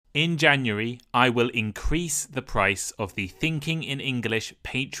In January, I will increase the price of the Thinking in English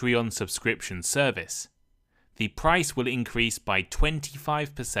Patreon subscription service. The price will increase by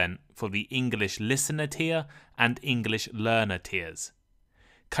 25% for the English listener tier and English learner tiers.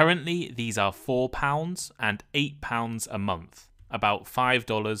 Currently, these are £4 and £8 a month, about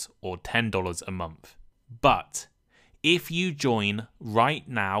 $5 or $10 a month. But if you join right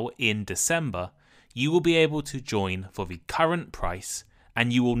now in December, you will be able to join for the current price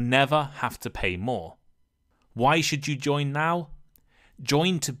and you will never have to pay more. Why should you join now?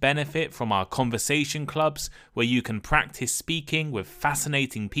 Join to benefit from our conversation clubs where you can practice speaking with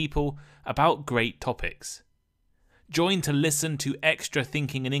fascinating people about great topics. Join to listen to extra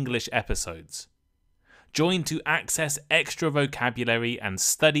Thinking in English episodes. Join to access extra vocabulary and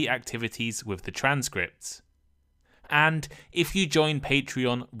study activities with the transcripts. And if you join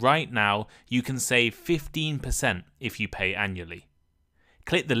Patreon right now, you can save 15% if you pay annually.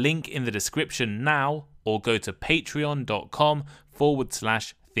 Click the link in the description now or go to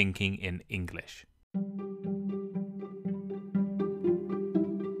patreon.com/Thinking in English.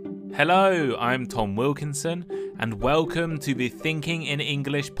 Hello, I'm Tom Wilkinson and welcome to the Thinking in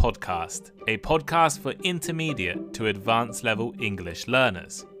English podcast, a podcast for intermediate to advanced level English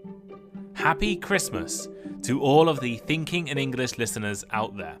learners. Happy Christmas to all of the Thinking in English listeners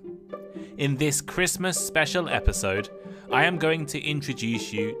out there. In this Christmas special episode, I am going to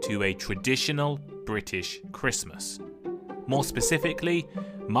introduce you to a traditional British Christmas. More specifically,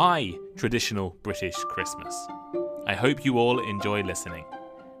 my traditional British Christmas. I hope you all enjoy listening.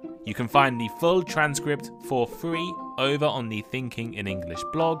 You can find the full transcript for free over on the Thinking in English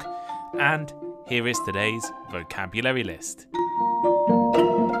blog, and here is today's vocabulary list.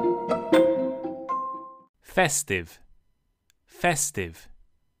 Festive. Festive.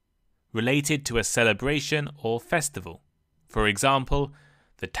 Related to a celebration or festival. For example,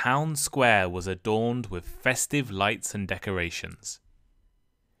 the town square was adorned with festive lights and decorations.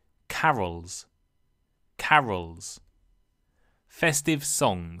 Carols. Carols. Festive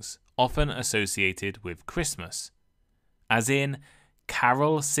songs often associated with Christmas, as in,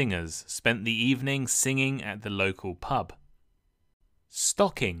 carol singers spent the evening singing at the local pub.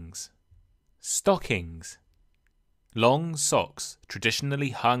 Stockings. Stockings. Long socks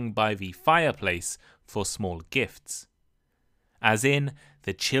traditionally hung by the fireplace for small gifts. As in,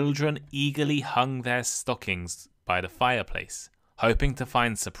 the children eagerly hung their stockings by the fireplace, hoping to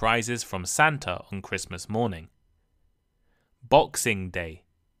find surprises from Santa on Christmas morning. Boxing Day.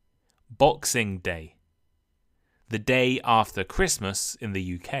 Boxing Day. The day after Christmas in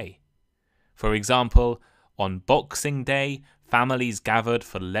the UK. For example, on Boxing Day, families gathered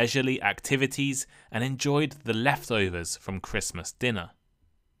for leisurely activities and enjoyed the leftovers from Christmas dinner.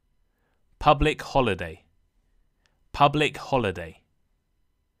 Public holiday. Public holiday.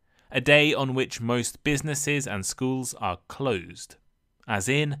 A day on which most businesses and schools are closed. As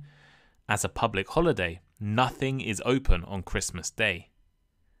in, as a public holiday, nothing is open on Christmas Day.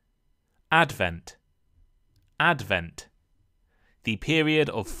 Advent. Advent. The period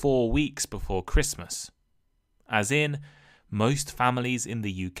of 4 weeks before Christmas. As in, most families in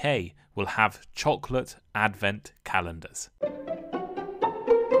the UK will have chocolate Advent calendars.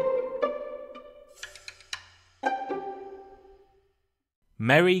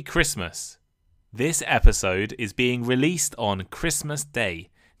 Merry Christmas! This episode is being released on Christmas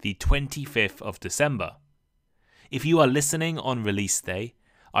Day, the 25th of December. If you are listening on release day,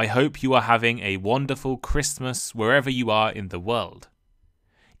 I hope you are having a wonderful Christmas wherever you are in the world.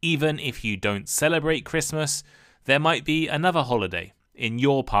 Even if you don't celebrate Christmas, there might be another holiday in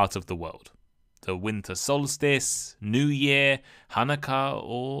your part of the world. The winter solstice, New Year, Hanukkah,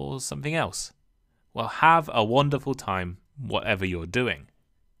 or something else. Well, have a wonderful time, whatever you're doing.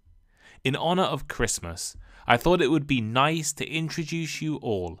 In honor of Christmas, I thought it would be nice to introduce you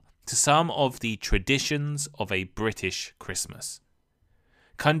all to some of the traditions of a British Christmas.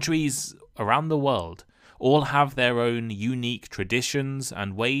 Countries around the world all have their own unique traditions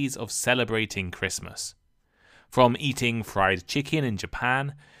and ways of celebrating Christmas. From eating fried chicken in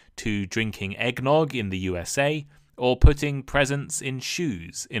Japan, to drinking eggnog in the USA, or putting presents in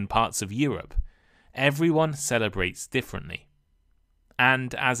shoes in parts of Europe, everyone celebrates differently.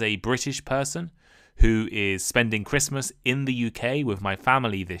 And as a British person who is spending Christmas in the UK with my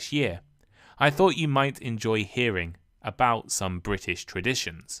family this year, I thought you might enjoy hearing about some British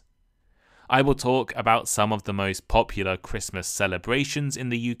traditions. I will talk about some of the most popular Christmas celebrations in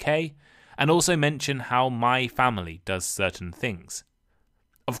the UK and also mention how my family does certain things.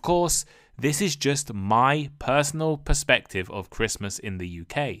 Of course, this is just my personal perspective of Christmas in the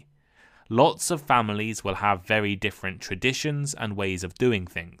UK. lots of families will have very different traditions and ways of doing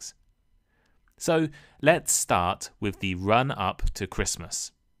things. So let's start with the run-up to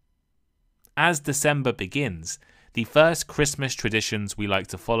Christmas. As December begins, the first Christmas traditions we like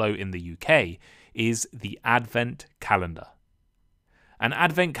to follow in the UK is the Advent calendar. An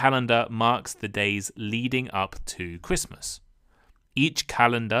Advent calendar marks the days leading up to Christmas. Each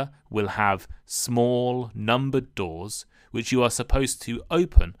calendar will have small numbered doors which you are supposed to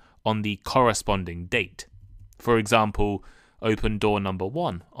open on the corresponding date. For example, open door number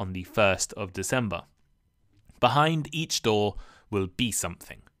 1 on the 1st of December. Behind each door will be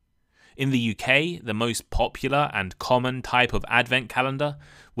something. In the UK, the most popular and common type of Advent calendar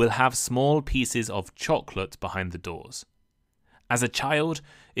will have small pieces of chocolate behind the doors. As a child,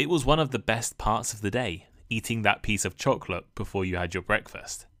 it was one of the best parts of the day, eating that piece of chocolate before you had your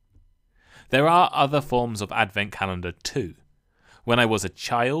breakfast. There are other forms of Advent calendar too. When I was a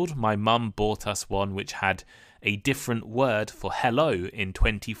child, my mum bought us one which had a different word for hello in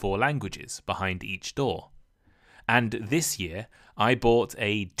 24 languages behind each door. And this year, I bought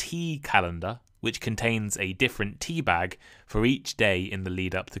a tea calendar which contains a different tea bag for each day in the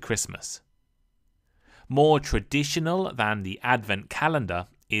lead up to Christmas. More traditional than the Advent calendar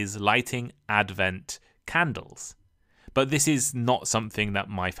is lighting Advent candles, but this is not something that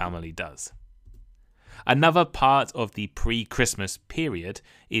my family does. Another part of the pre-Christmas period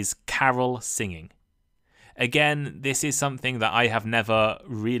is carol singing. Again, this is something that I have never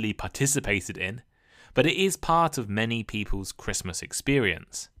really participated in, but it is part of many people's Christmas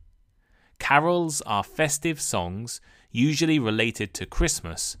experience. Carols are festive songs, usually related to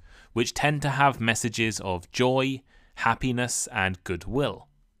Christmas, which tend to have messages of joy, happiness, and goodwill.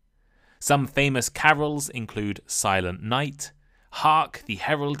 Some famous carols include Silent Night, Hark the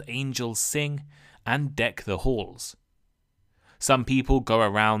Herald Angels Sing, and Deck the Halls. Some people go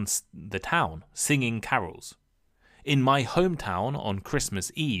around the town singing carols. In my hometown on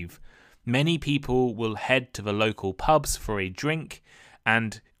Christmas Eve, many people will head to the local pubs for a drink,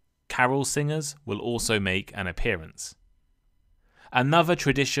 and carol singers will also make an appearance. Another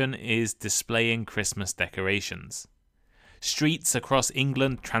tradition is displaying Christmas decorations. Streets across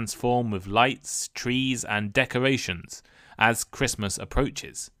England transform with lights, trees, and decorations as Christmas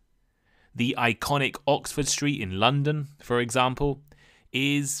approaches. The iconic Oxford Street in London, for example,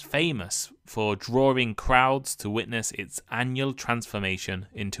 is famous for drawing crowds to witness its annual transformation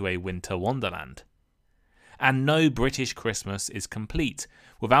into a winter wonderland. And no British Christmas is complete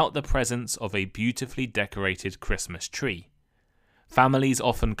without the presence of a beautifully decorated Christmas tree. Families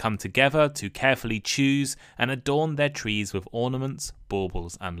often come together to carefully choose and adorn their trees with ornaments,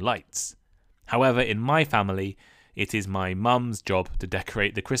 baubles, and lights. However, in my family, it is my mum's job to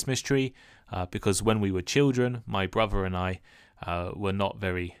decorate the Christmas tree because when we were children, my brother and I were not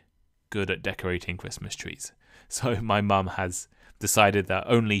very good at decorating Christmas trees. So my mum has decided that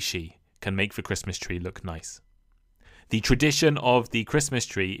only she can make the Christmas tree look nice. The tradition of the Christmas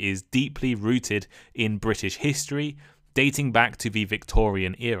tree is deeply rooted in British history, dating back to the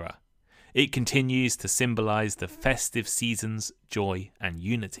Victorian era. It continues to symbolise the festive season's joy and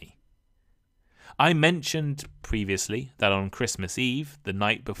unity. I mentioned previously that on Christmas Eve, the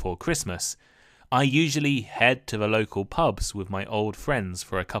night before Christmas, I usually head to the local pubs with my old friends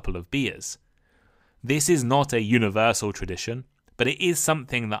for a couple of beers. This is not a universal tradition, but it is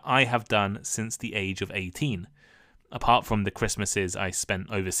something that I have done since the age of 18, apart from the Christmases I spent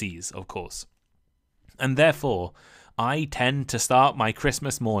overseas, of course. And therefore, I tend to start my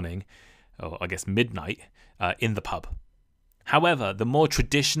Christmas morning, or I guess midnight, in the pub. However, the more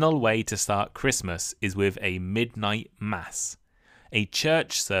traditional way to start Christmas is with a midnight mass, a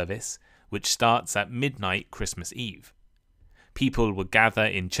church service which starts at midnight Christmas Eve. People will gather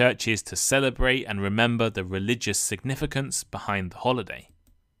in churches to celebrate and remember the religious significance behind the holiday.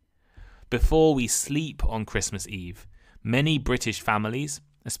 Before we sleep on Christmas Eve, many British families,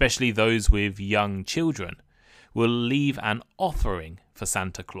 especially those with young children, will leave an offering for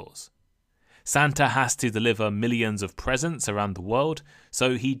Santa Claus. Santa has to deliver millions of presents around the world,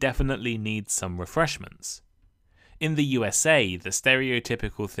 so he definitely needs some refreshments. In the USA, the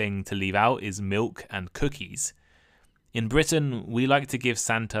stereotypical thing to leave out is milk and cookies. In Britain, we like to give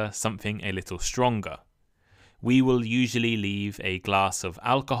Santa something a little stronger. We will usually leave a glass of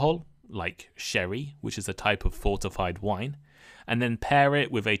alcohol, like sherry, which is a type of fortified wine, and then pair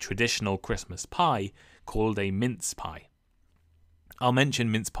it with a traditional Christmas pie called a mince pie. I'll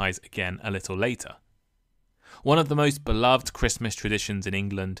mention mince pies again a little later. One of the most beloved Christmas traditions in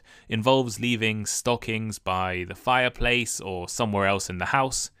England involves leaving stockings by the fireplace or somewhere else in the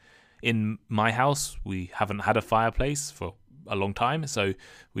house. In my house, we haven't had a fireplace for a long time, so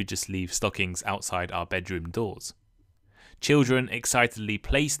we just leave stockings outside our bedroom doors. Children excitedly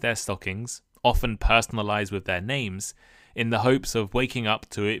place their stockings, often personalised with their names, in the hopes of waking up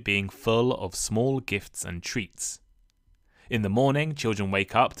to it being full of small gifts and treats. In the morning, children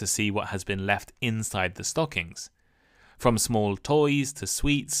wake up to see what has been left inside the stockings. From small toys to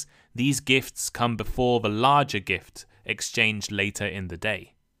sweets, these gifts come before the larger gift exchanged later in the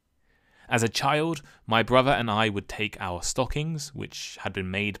day. As a child, my brother and I would take our stockings, which had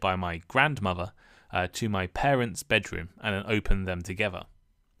been made by my grandmother, to my parents' bedroom and then open them together.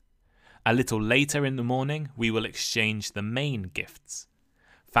 A little later in the morning, we will exchange the main gifts.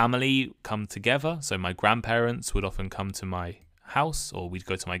 Family come together, so my grandparents would often come to my house, or we'd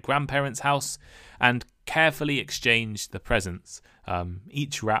go to my grandparents' house and carefully exchange the presents,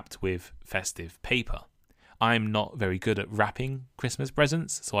 each wrapped with festive paper. I'm not very good at wrapping Christmas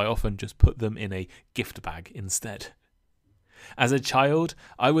presents, so I often just put them in a gift bag instead. As a child,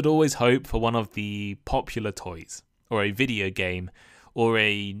 I would always hope for one of the popular toys, or a video game, or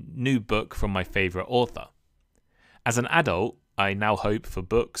a new book from my favourite author. As an adult, I now hope for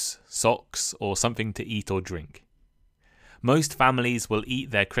books, socks, or something to eat or drink. Most families will eat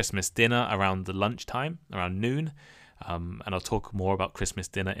their Christmas dinner around the lunchtime, around noon, and I'll talk more about Christmas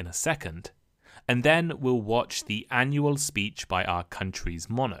dinner in a second. And then we'll watch the annual speech by our country's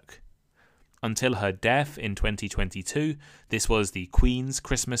monarch. Until her death in 2022, this was the Queen's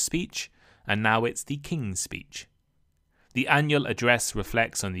Christmas speech, and now it's the King's speech. The annual address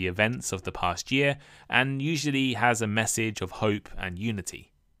reflects on the events of the past year and usually has a message of hope and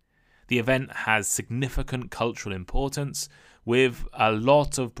unity. The event has significant cultural importance, with a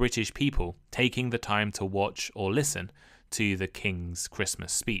lot of British people taking the time to watch or listen to the King's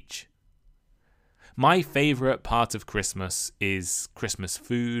Christmas speech. My favourite part of Christmas is Christmas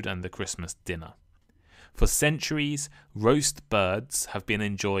food and the Christmas dinner. For centuries, roast birds have been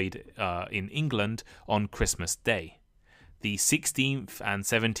enjoyed in England on Christmas Day. The 16th and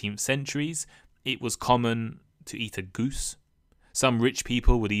 17th centuries, it was common to eat a goose. Some rich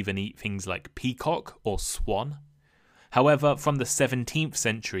people would even eat things like peacock or swan. However, from the 17th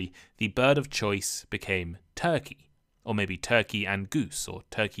century, the bird of choice became turkey, or maybe turkey and goose, or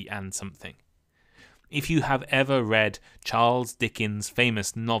turkey and something. If you have ever read Charles Dickens'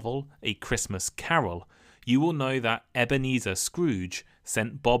 famous novel, A Christmas Carol, you will know that Ebenezer Scrooge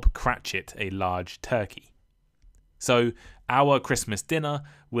sent Bob Cratchit a large turkey. So our Christmas dinner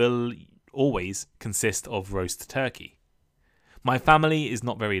will always consist of roast turkey. My family is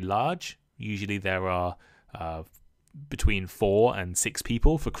not very large. Usually there are between 4 and 6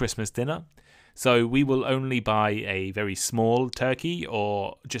 people for Christmas dinner. So we will only buy a very small turkey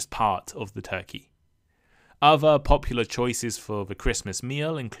or just part of the turkey. Other popular choices for the Christmas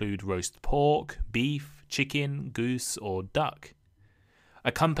meal include roast pork, beef, chicken, goose, or duck.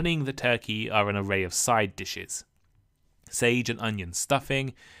 Accompanying the turkey are an array of side dishes. Sage and onion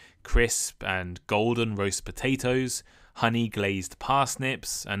stuffing, crisp and golden roast potatoes, honey glazed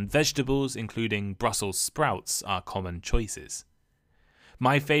parsnips, and vegetables including Brussels sprouts are common choices.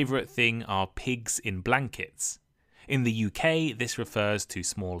 My favourite thing are pigs in blankets. In the UK, this refers to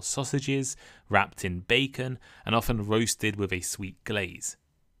small sausages wrapped in bacon and often roasted with a sweet glaze.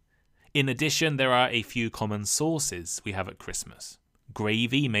 In addition, there are a few common sauces we have at Christmas.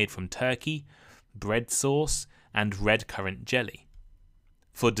 Gravy made from turkey, bread sauce, and red currant jelly.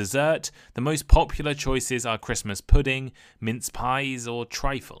 For dessert, the most popular choices are Christmas pudding, mince pies, or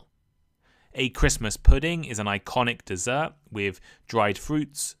trifle. A Christmas pudding is an iconic dessert with dried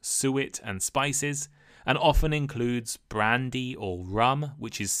fruits, suet, and spices, and often includes brandy or rum,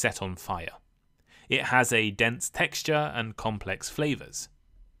 which is set on fire. It has a dense texture and complex flavours.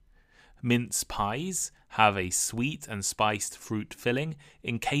 Mince pies have a sweet and spiced fruit filling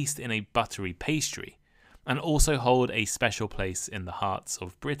encased in a buttery pastry, and also hold a special place in the hearts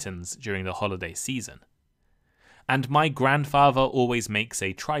of Britons during the holiday season. And my grandfather always makes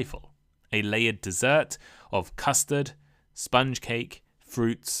a trifle, a layered dessert of custard, sponge cake,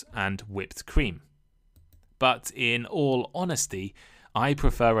 fruits, and whipped cream. But in all honesty, I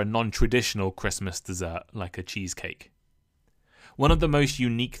prefer a non-traditional Christmas dessert like a cheesecake. One of the most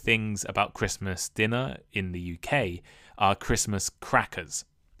unique things about Christmas dinner in the UK are Christmas crackers.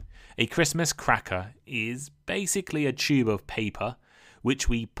 A Christmas cracker is basically a tube of paper which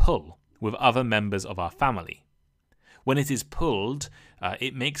we pull with other members of our family. When it is pulled,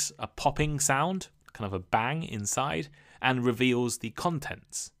 it makes a popping sound, kind of a bang inside, and reveals the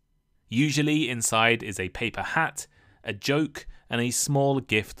contents. Usually inside is a paper hat, a joke, and a small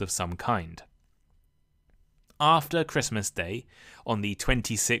gift of some kind. after Christmas Day, on the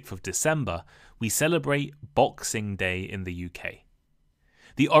 26th of December, we celebrate Boxing Day in the UK.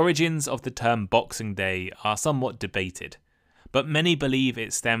 The origins of the term Boxing Day are somewhat debated, but many believe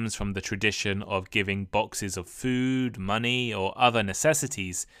it stems from the tradition of giving boxes of food, money, or other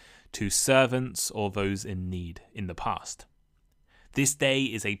necessities to servants or those in need in the past. This day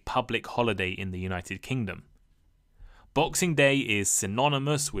is a public holiday in the United Kingdom. Boxing Day is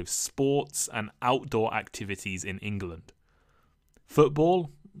synonymous with sports and outdoor activities in England. Football,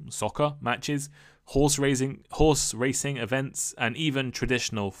 soccer matches, horse racing events, and even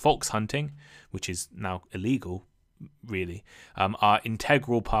traditional fox hunting, which is now illegal, really, are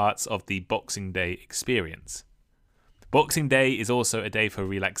integral parts of the Boxing Day experience. Boxing Day is also a day for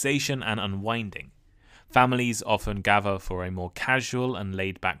relaxation and unwinding. Families often gather for a more casual and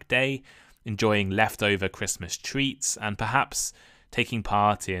laid-back day, enjoying leftover Christmas treats and perhaps taking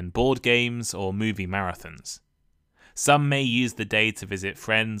part in board games or movie marathons. Some may use the day to visit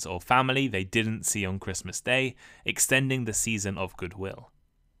friends or family they didn't see on Christmas Day, extending the season of goodwill.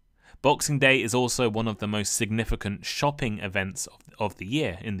 Boxing Day is also one of the most significant shopping events of the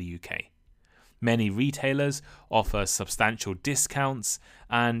year in the UK. Many retailers offer substantial discounts,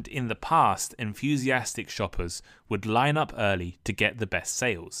 and in the past, enthusiastic shoppers would line up early to get the best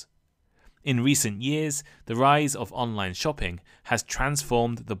sales. In recent years, the rise of online shopping has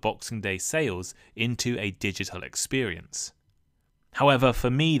transformed the Boxing Day sales into a digital experience. However, for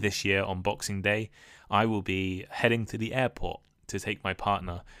me this year on Boxing Day, I will be heading to the airport to take my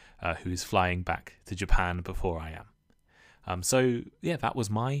partner who's flying back to Japan before I am. So that was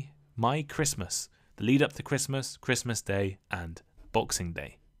my Christmas, the lead up to Christmas, Christmas Day, and Boxing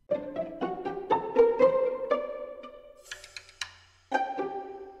Day.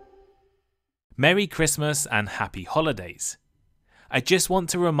 Merry Christmas and Happy Holidays. I just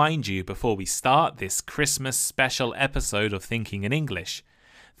want to remind you before we start this Christmas special episode of Thinking in English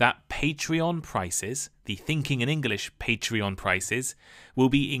that Patreon prices, the Thinking in English Patreon prices, will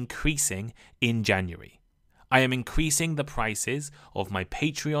be increasing in January. I am increasing the prices of my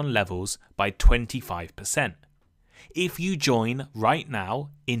Patreon levels by 25%. If you join right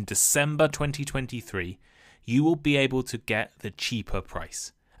now in December 2023, you will be able to get the cheaper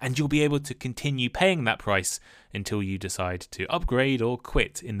price, and you'll be able to continue paying that price until you decide to upgrade or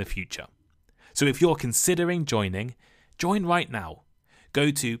quit in the future. So if you're considering join right now. Go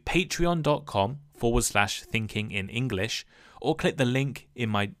to patreon.com/thinkinginenglish or click the link in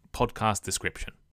my podcast description.